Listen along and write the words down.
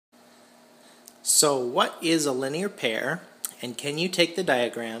So what is a linear pair, and can you take the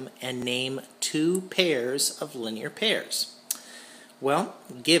diagram and name two pairs of linear pairs? Well,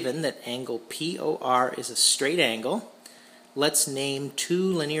 given that angle POR is a straight angle, let's name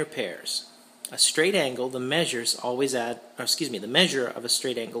two linear pairs. A straight angle, the measure of a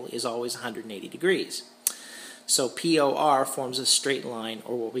straight angle is always 180 degrees. So POR forms a straight line,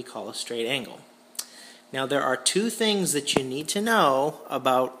 or what we call a straight angle. Now there are two things that you need to know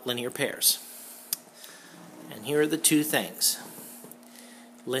about linear pairs. And here are the two things.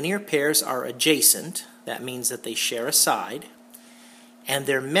 Linear pairs are adjacent, that means that they share a side, and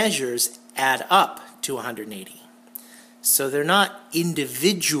their measures add up to 180. So they're not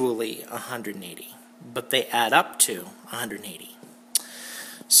individually 180, but they add up to 180.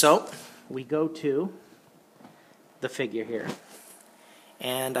 So we go to the figure here,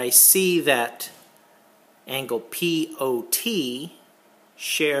 and I see that angle POT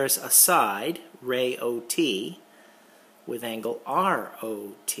shares a side, ray OT, with angle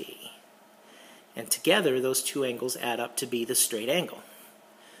ROT. And together those two angles add up to be the straight angle.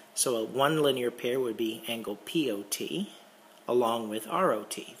 So one linear pair would be angle POT along with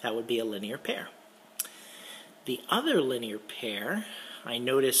ROT. That would be a linear pair. The other linear pair, I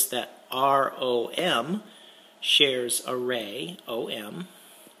notice that ROM shares a ray, OM,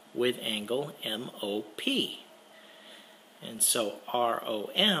 with angle MOP. And so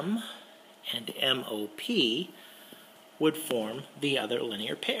ROM and MOP would form the other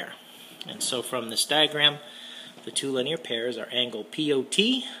linear pair. And so from this diagram, the two linear pairs are angle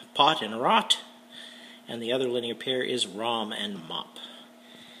POT, pot and rot, and the other linear pair is ROM and MOP.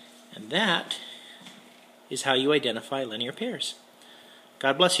 And that is how you identify linear pairs.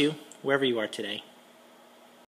 God bless you, wherever you are today.